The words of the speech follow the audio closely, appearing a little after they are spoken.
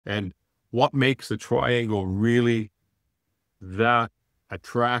And what makes the triangle really that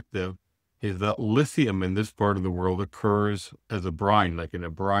attractive is that lithium in this part of the world occurs as a brine, like in a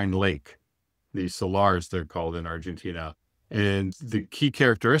brine lake. These salars, they're called in Argentina. And the key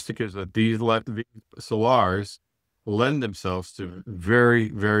characteristic is that these salars lend themselves to very,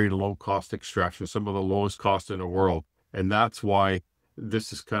 very low cost extraction, some of the lowest cost in the world. And that's why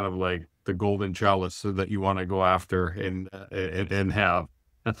this is kind of like the golden chalice that you want to go after and have.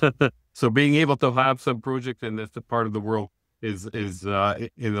 So being able to have some project in this part of the world is in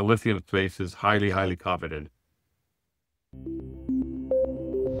the lithium space is highly, highly coveted.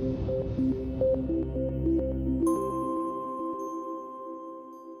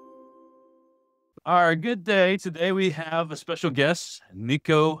 All right, good day. Today we have a special guest,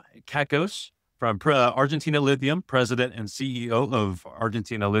 Nico Cacos from Argentina Lithium, President and CEO of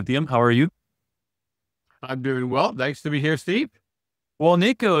Argentina Lithium. How are you? I'm doing well. Nice to be here, Steve. Well,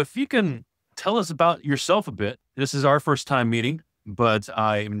 Nico, if you can tell us about yourself a bit. This is our first time meeting, but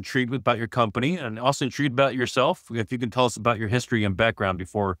I'm intrigued about your company and also intrigued about yourself. If you can tell us about your history and background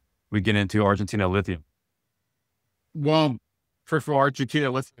before we get into Argentina Lithium. Well, first of all, Argentina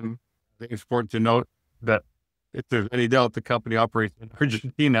Lithium, I think it's important to note that if there's any doubt, the company operates in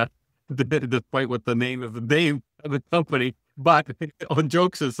Argentina, despite what the name of the company. But on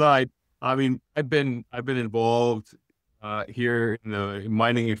jokes aside, I mean, I've been involved here in the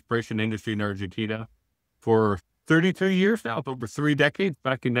mining exploration industry in Argentina for 32 years now, over 3 decades,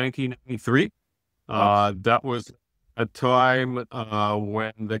 back in 1993. That was a time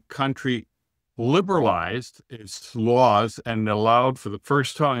when the country liberalized its laws and allowed for the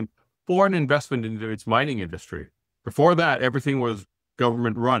first time foreign investment into its mining industry. Before that, everything was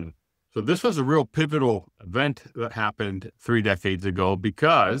government run. So this was a real pivotal event that happened 3 decades ago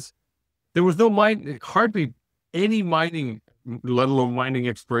because there was no hardly any mining, let alone mining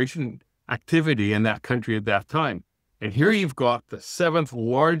exploration activity in that country at that time. And here you've got the 7th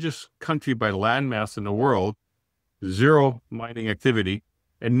largest country by landmass in the world, zero mining activity.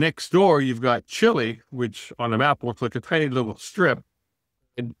 And next door, you've got Chile, which on a map looks like a tiny little strip,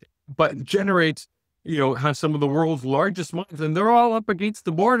 but generates, has some of the world's largest mines, and they're all up against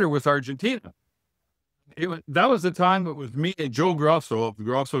the border with Argentina. That was the time it was me and Joe Grosso of the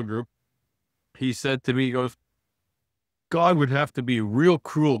Grosso Group. He said to me, he goes, God would have to be real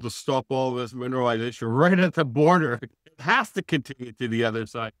cruel to stop all this mineralization right at the border. It has to continue to the other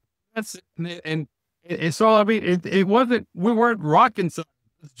side. And so, I mean, it wasn't, we weren't rocking science,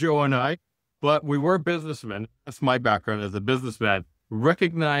 Joe and I, but we were businessmen. That's my background as a businessman.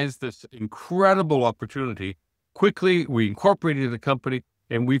 Recognized this incredible opportunity. Quickly, we incorporated the company,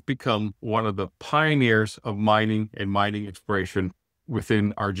 and we've become one of the pioneers of mining and mining exploration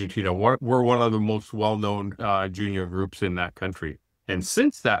within Argentina. We're one of the most well-known junior groups in that country. And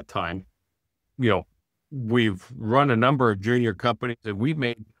since that time, we've run a number of junior companies, and we've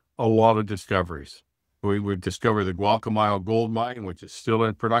made a lot of discoveries. We've discovered the Guacamole gold mine, which is still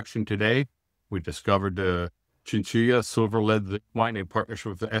in production today. We discovered the Chinchilla silver lead zinc mine in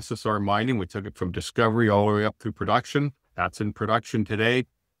partnership with the SSR Mining. We took it from discovery all the way up through production. That's in production today.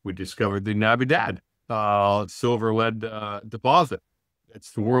 We discovered the Navidad silver lead deposit.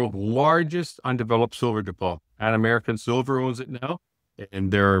 It's the world's largest undeveloped silver deposit. Pan American Silver owns it now,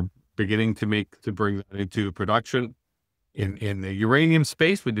 and they're beginning to bring that into production. In the uranium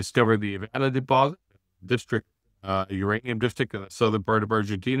space, we discovered the Havana deposit, uranium district in the southern part of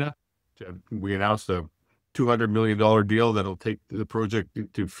Argentina. We announced a $200 million deal that'll take the project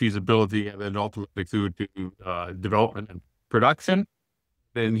to feasibility and then ultimately through to development and production.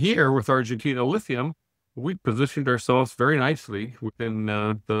 And here with Argentina Lithium, we positioned ourselves very nicely within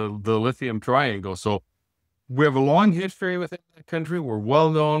the Lithium Triangle. So we have a long history within that country. We're well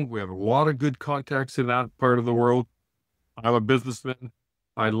known. We have a lot of good contacts in that part of the world. I'm a businessman.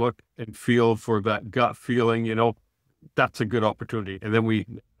 I look and feel for that gut feeling, that's a good opportunity. And then we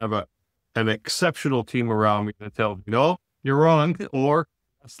have an exceptional team around me to tell me, no, you're wrong, or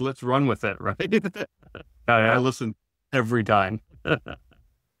let's run with it, right? I listen every time.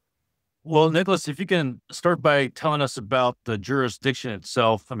 Well, Nicholas, if you can start by telling us about the jurisdiction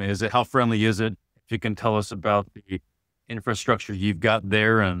itself. I mean, how friendly is it? If you can tell us about the infrastructure you've got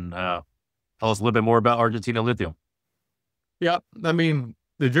there and tell us a little bit more about Argentina Lithium. Yeah, I mean,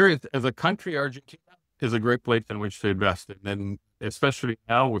 as a country, Argentina is a great place in which to invest in. And especially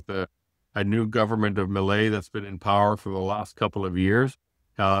now with a new government of Milei that's been in power for the last couple of years.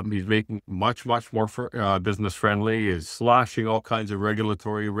 He's making much, much more business friendly, is slashing all kinds of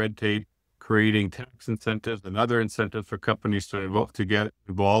regulatory red tape, creating tax incentives and other incentives for companies to get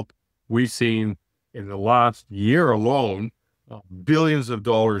involved. We've seen in the last year alone, billions of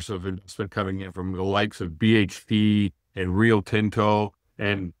dollars of investment coming in from the likes of BHP and Rio Tinto,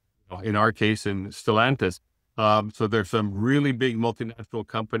 and in our case, in Stellantis. So there's some really big multinational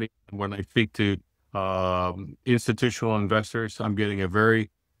companies. When I speak to institutional investors, I'm getting a very,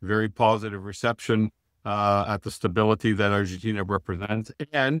 very positive reception at the stability that Argentina represents,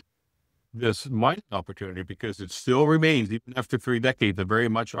 and this mining opportunity, because it still remains, even after 3 decades, a very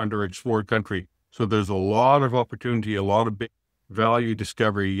much underexplored country. So there's a lot of opportunity, a lot of big value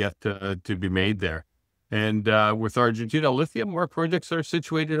discovery yet to be made there. And with Argentina Lithium, our projects are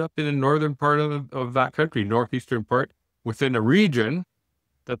situated up in the northern part of that country, northeastern part, within a region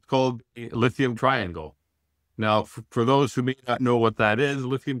that's called the Lithium Triangle. Now, for those who may not know what that is,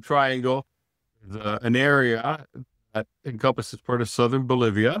 Lithium Triangle is an area that encompasses part of southern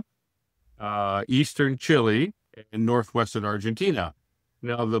Bolivia, eastern Chile, and northwestern Argentina.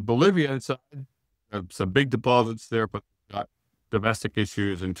 Now, the Bolivian side, some big deposits there, but got domestic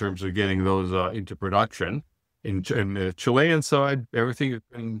issues in terms of getting those into production. In the Chilean side, everything has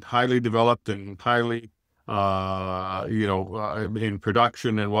been highly developed and highly, in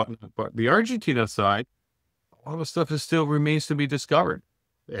production and whatnot. But the Argentina side, all the stuff still remains to be discovered.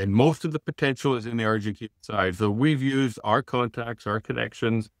 And most of the potential is in the Argentina side. So we've used our contacts, our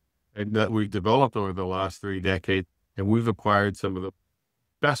connections, and that we've developed over the last 3 decades, and we've acquired some of the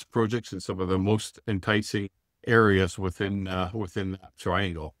best projects in some of the most enticing areas within that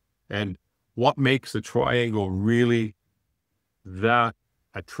triangle. And what makes the triangle really that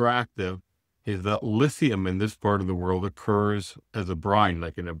attractive is that lithium in this part of the world occurs as a brine,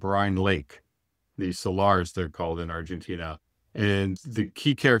 like in a brine lake. These salars, they're called in Argentina. And the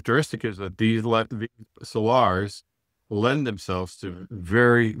key characteristic is that these salars lend themselves to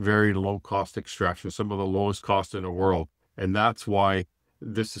very, very low cost extraction, some of the lowest cost in the world. And that's why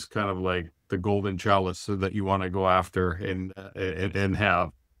this is kind of like the golden chalice that you want to go after and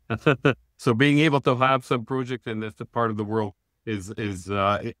have. So being able to have some project in this part of the world is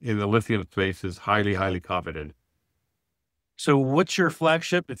in the lithium space is highly, highly confident. So what's your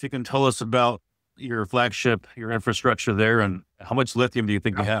flagship? If you can tell us about your flagship, your infrastructure there, and how much lithium do you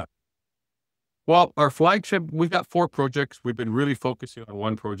think you have? Well, our flagship, we've got 4 projects. We've been really focusing on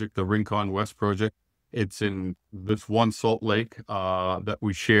one project, the Rincon West Project. It's in this one salt lake that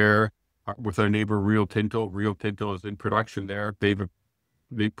we share with our neighbor Rio Tinto. Rio Tinto is in production there.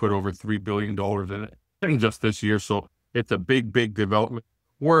 They put over $3 billion in it just this year. So it's a big, big development.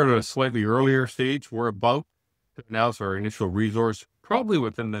 We're at a slightly earlier stage. We're about to announce our initial resource probably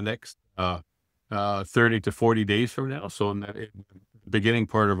within the next 30 to 40 days from now. So in the beginning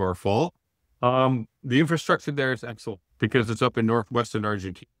part of our fall. The infrastructure there is excellent because it's up in northwestern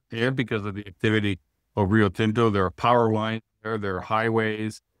Argentina, and because of the activity of Rio Tinto. There are power lines there are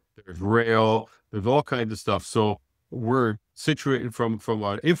highways, there's rail, there's all kinds of stuff. So we're situated from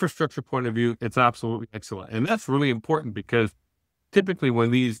an infrastructure point of view, it's absolutely excellent. And that's really important because typically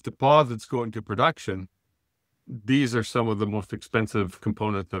when these deposits go into production, these are some of the most expensive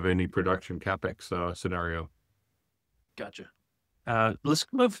components of any production CapEx scenario. Gotcha. Let's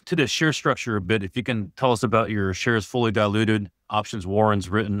move to the share structure a bit. If you can tell us about your shares fully diluted, options, warrants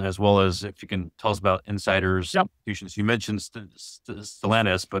written, as well as if you can tell us about insiders, institutions. You mentioned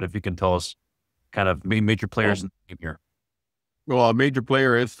Stellantis, but if you can tell us kind of major players in the game here. Well, a major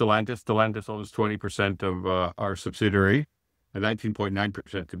player is Stellantis. Stellantis owns 20% of our subsidiary,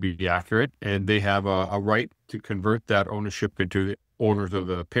 19.9% to be accurate, and they have a right to convert that ownership into the owners of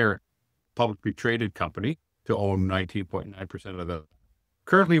the parent publicly traded company to own 19.9% of the.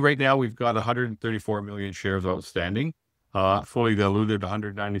 Currently, right now, we've got 134 million shares outstanding, fully diluted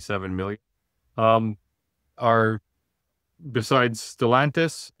 197 million. Besides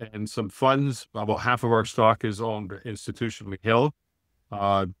Stellantis and some funds, about half of our stock is owned institutionally held.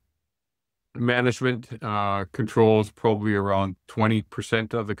 Management controls probably around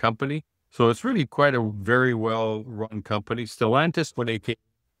 20% of the company. So it's really quite a very well-run company. Stellantis, when they came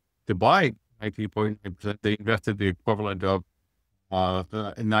to buy 19.9%, they invested the equivalent of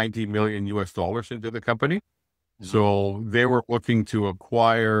 $90 million into the company. Mm-hmm. So they were looking to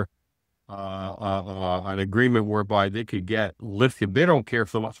acquire an agreement whereby they could get lithium. They don't care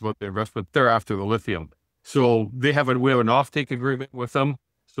so much about the investment. They're after the lithium. So we have an offtake agreement with them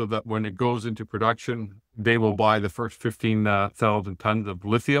so that when it goes into production, they will buy the first 15,000 tons of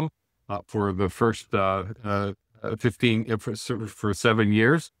lithium for the first 15 for 7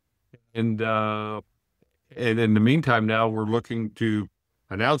 years. And in the meantime, now we're looking to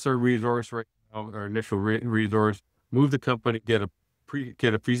announce our resource right now, our initial resource, move the company, get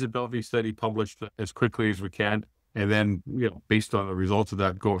a feasibility study published as quickly as we can, and then, based on the results of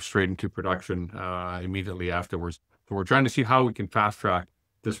that, go straight into production immediately afterwards. So we're trying to see how we can fast track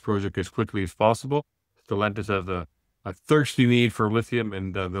this project as quickly as possible. Stellantis has a thirsty need for lithium,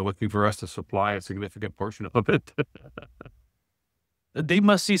 and they're looking for us to supply a significant portion of it. They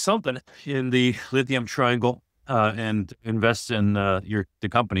must see something in the Lithium Triangle and invest in the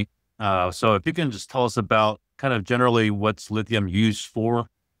company. So if you can just tell us about kind of generally what's lithium used for.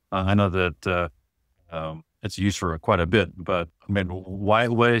 I know that it's used for quite a bit, but I mean, why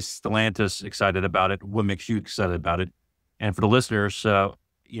is Stellantis excited about it? What makes you excited about it? And for the listeners, for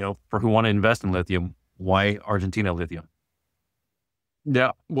who want to invest in lithium, why Argentina Lithium?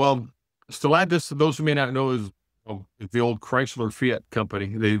 Yeah, well, Stellantis, those who may not know, is the old Chrysler Fiat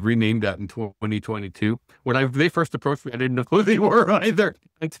company. They renamed that in 2022. When they first approached me, I didn't know who they were either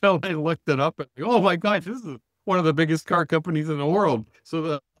until I looked it up. And oh my gosh, this is one of the biggest car companies in the world.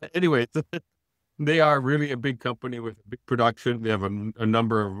 So anyway, they are really a big company with a big production. They have a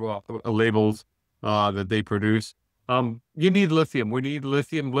number of labels that they produce. You need lithium. We need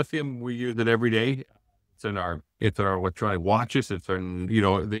lithium. Lithium, we use it every day. It's in our electronic watches. It's in,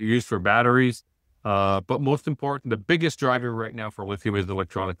 they're used for batteries. But most important, the biggest driver right now for lithium is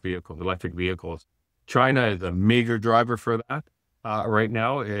electric vehicles. China is a major driver for that right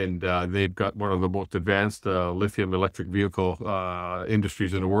now, and they've got one of the most advanced lithium electric vehicle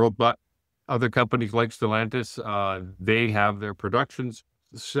industries in the world. But other companies like Stellantis, they have their productions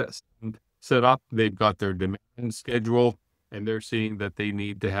set up. They've got their demand schedule, and they're seeing that they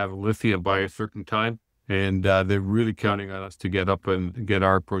need to have lithium by a certain time. And they're really counting on us to get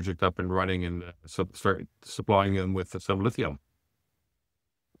our project up and running and start supplying them with some lithium.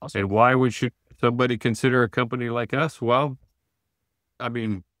 Awesome. And why should somebody consider a company like us? Well, I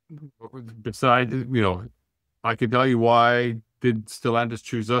mean, besides, I can tell you why did Stellantis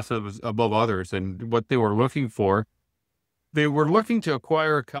choose us above others, and what they were looking for. They were looking to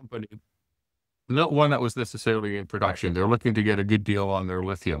acquire a company, not one that was necessarily in production. They're looking to get a good deal on their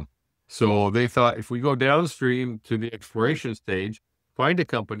lithium. So they thought, if we go downstream to the exploration stage, find a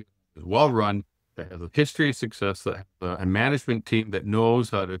company that's well-run, that has a history of success, that has a management team that knows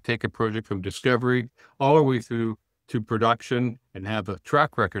how to take a project from discovery all the way through to production and have a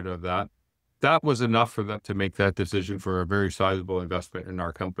track record of that, that was enough for them to make that decision for a very sizable investment in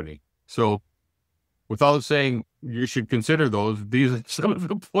our company. So without saying you should consider those, these are some of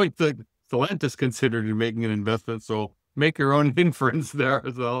the points that Stellantis considered in making an investment. So make your own inference there,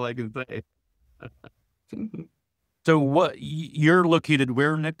 is all I can say. So you're located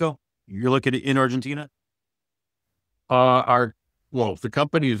where, Nico? You're located in Argentina? The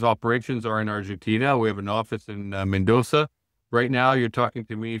company's operations are in Argentina. We have an office in Mendoza. Right now, you're talking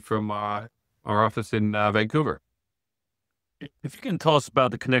to me from our office in Vancouver. If you can tell us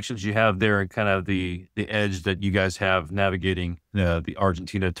about the connections you have there and kind of the edge that you guys have navigating the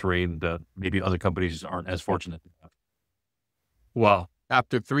Argentina terrain that maybe other companies aren't as fortunate to have. Well,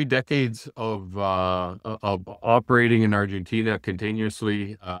 after 3 decades of operating in Argentina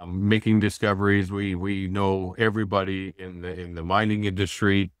continuously, making discoveries, we know everybody in the mining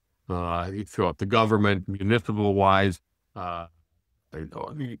industry, throughout the government, municipal wise,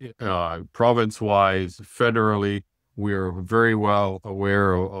 province-wise, federally. We're very well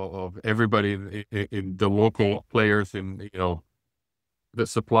aware of everybody in the local players that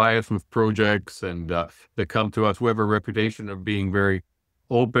supply us with projects and that come to us. We have a reputation of being very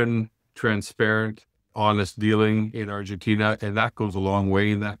open, transparent, honest dealing in Argentina, and that goes a long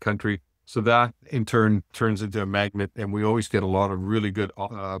way in that country. So that in turn turns into a magnet, and we always get a lot of really good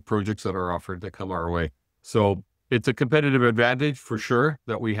projects that are offered that come our way. So it's a competitive advantage for sure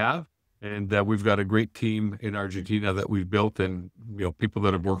that we have, and that we've got a great team in Argentina that we've built, and people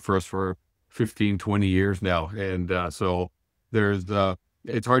that have worked for us for 15, 20 years now. And so there's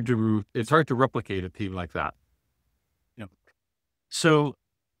it's hard to replicate a team like that. Yeah. So,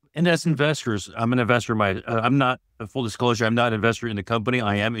 and as investors, I'm an investor. I'm not, full disclosure, I'm not an investor in the company.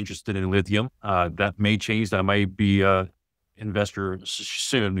 I am interested in lithium. That may change. I might be investor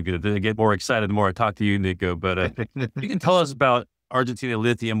soon because I get more excited the more I talk to you, Nico. But you can tell us about Argentina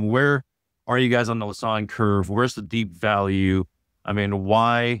Lithium. Where are you guys on the Lassonde curve? Where's the deep value? I mean,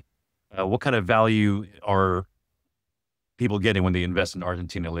 why? What kind of value are people getting when they invest in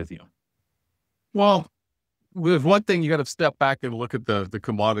Argentina Lithium? Well, with one thing, you got to step back and look at the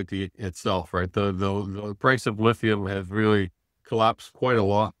commodity itself, right? The price of lithium has really collapsed quite a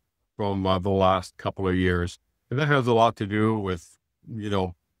lot from the last couple of years. And that has a lot to do with,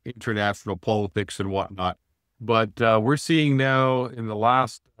 international politics and whatnot. But we're seeing now in the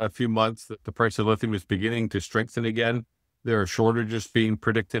last few months that the price of lithium is beginning to strengthen again. There are shortages being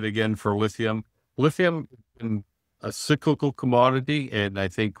predicted again for lithium. Lithium has been a cyclical commodity. And I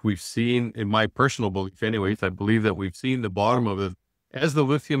think we've seen, in my personal belief anyways, I believe that we've seen the bottom of it. As the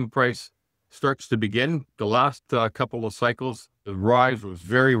lithium price starts to begin, the last couple of cycles, the rise was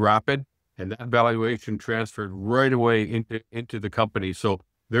very rapid, and that valuation transferred right away into the company. So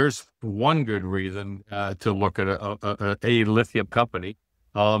there's one good reason to look at a lithium company.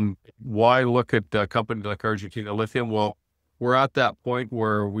 Why look at a company like Argentina Lithium? Well, we're at that point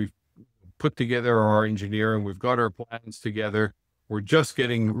where we've put together our engineering, we've got our plans together. We're just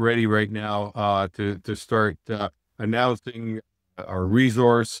getting ready right now to start announcing our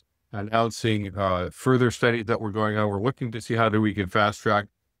resource, announcing further studies that we're going on. We're looking to see how we can fast track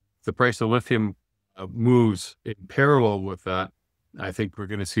the price of lithium moves in parallel with that. I think we're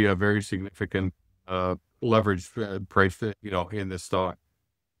going to see a very significant leverage price, in this stock.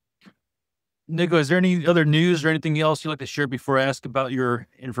 Nico, is there any other news or anything else you'd like to share before I ask about your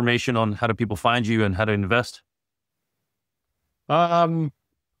information on how do people find you and how to invest? Well,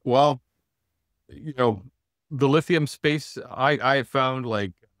 the lithium space, I found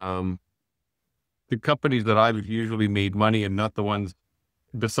like the companies that I've usually made money, and not the ones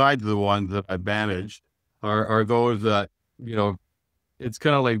besides the ones that I managed, are those that, it's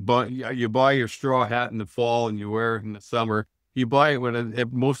kind of like you buy your straw hat in the fall and you wear it in the summer. You buy it when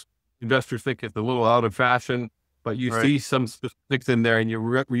most investors think it's a little out of fashion, but you see some specifics in there, and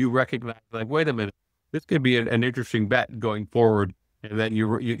you recognize, like, wait a minute, this could be an interesting bet going forward. And then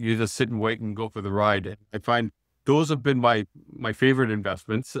you just sit and wait and go for the ride. And I find those have been my favorite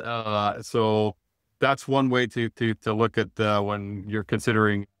investments. So that's one way to look at when you're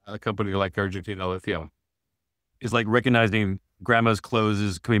considering a company like Argentina Lithium. It's like recognizing grandma's clothes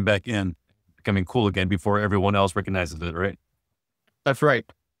is coming back in, becoming cool again before everyone else recognizes it, right? That's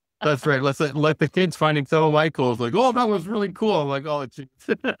right. That's right. Let's let the kids finding some of my clothes, like, oh, that was really cool. I'm like, oh, it's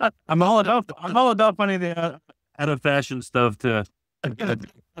I'm all about finding the out of fashion stuff to.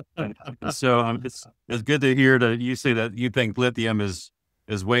 So it's good to hear that you say that you think lithium is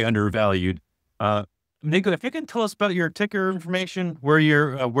way undervalued. Nico, if you can tell us about your ticker information, where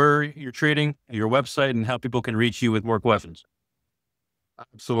you're trading, your website, and how people can reach you with more questions.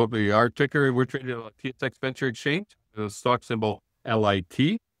 Absolutely. Our ticker, we're traded on TSX Venture Exchange, the stock symbol LIT.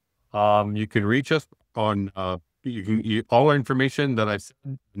 You can reach us on all our information that I've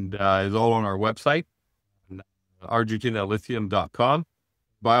said is all on our website, argentinalithium.com.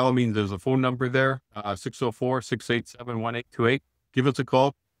 By all means, there's a phone number there, 604-687-1828. Give us a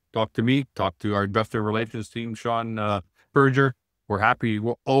call, talk to me, talk to our investor relations team, Sean Berger.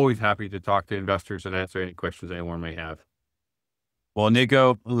 We're always happy to talk to investors and answer any questions anyone may have. Well,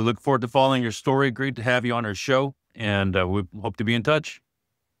 Nico, we look forward to following your story. Great to have you on our show, and we hope to be in touch.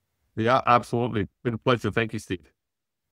 Yeah, absolutely. Been a pleasure. Thank you, Steve.